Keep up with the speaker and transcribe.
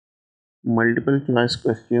Multiple choice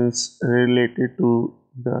questions related to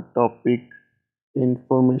the topic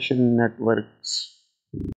information networks.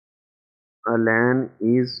 A LAN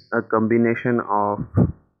is a combination of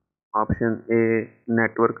option A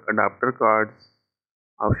network adapter cards,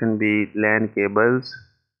 option B LAN cables,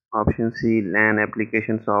 option C LAN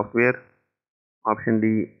application software, option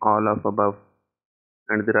D all of above.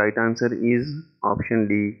 And the right answer is option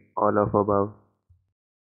D all of above.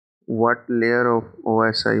 What layer of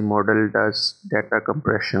OSI model does data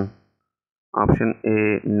compression? Option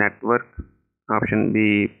A network, option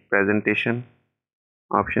B presentation,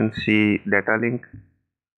 option C data link,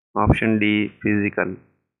 option D physical.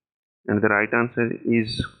 And the right answer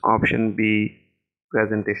is option B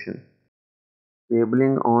presentation.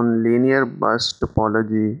 Cabling on linear bus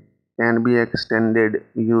topology can be extended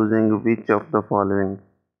using which of the following?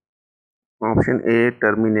 Option A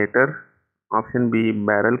terminator, option B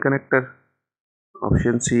barrel connector,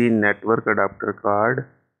 option C network adapter card,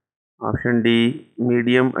 option D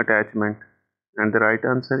medium attachment, and the right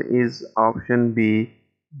answer is option B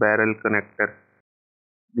barrel connector.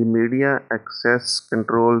 The media access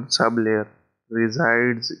control sublayer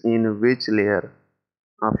resides in which layer?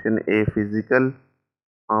 Option A physical,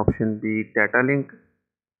 option B data link,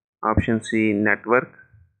 option C network,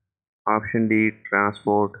 option D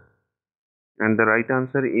transport, and the right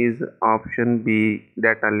answer is option B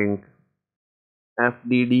data link.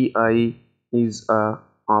 FDDI is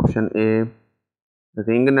option A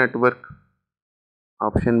ring network,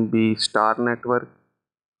 option B star network,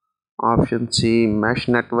 option C mesh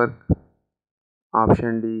network,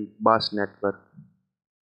 option D bus network,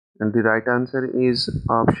 and the right answer is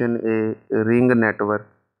option A ring network.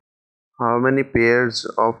 How many pairs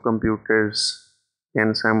of computers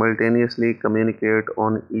can simultaneously communicate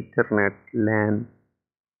on Ethernet LAN?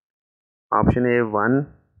 Option A 1,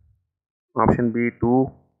 option B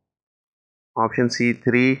 2, option C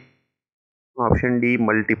 3, option D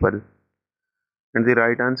multiple. And the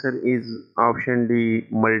right answer is option D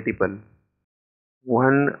multiple.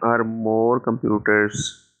 One or more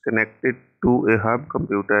computers connected to a hub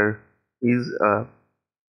computer is a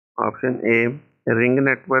option A ring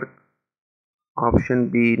network, option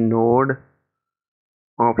B node,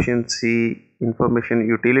 option C information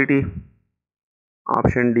utility,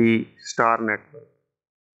 option D star network.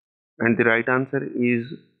 And the right answer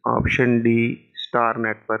is option D star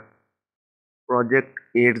network. Project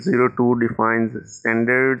 802 defines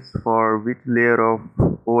standards for which layer of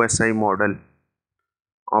OSI model?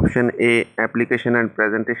 Option A application and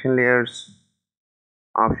presentation layers,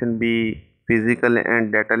 option B physical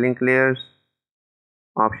and data link layers,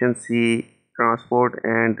 option C transport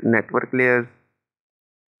and network layers,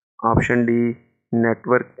 option D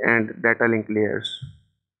network and data link layers.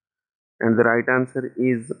 And the right answer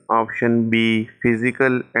is option B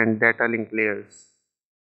physical and data link layers.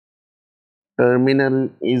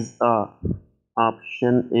 Terminal is a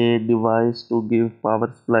option A device to give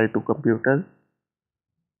power supply to computer,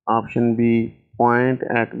 option B point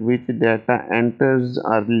at which data enters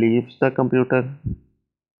or leaves the computer,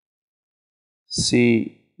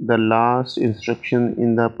 C the last instruction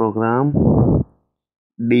in the program,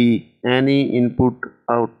 D any input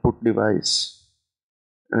output device.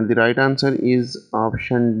 And the right answer is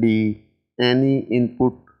option D any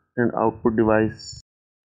input and output device.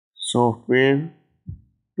 Software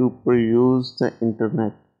to peruse the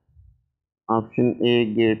internet. Option A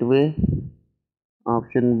gateway,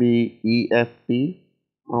 option B EFT,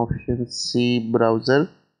 option C browser,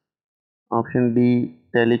 option D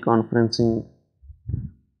teleconferencing.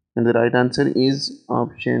 And the right answer is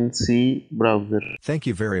option C browser. Thank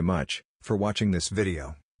you very much for watching this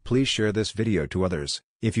video. Please share this video to others.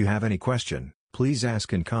 If you have any question, please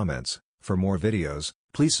ask in comments. For more videos,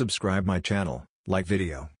 please subscribe my channel, like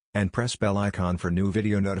video, and press bell icon for new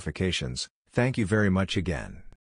video notifications. Thank you very much again.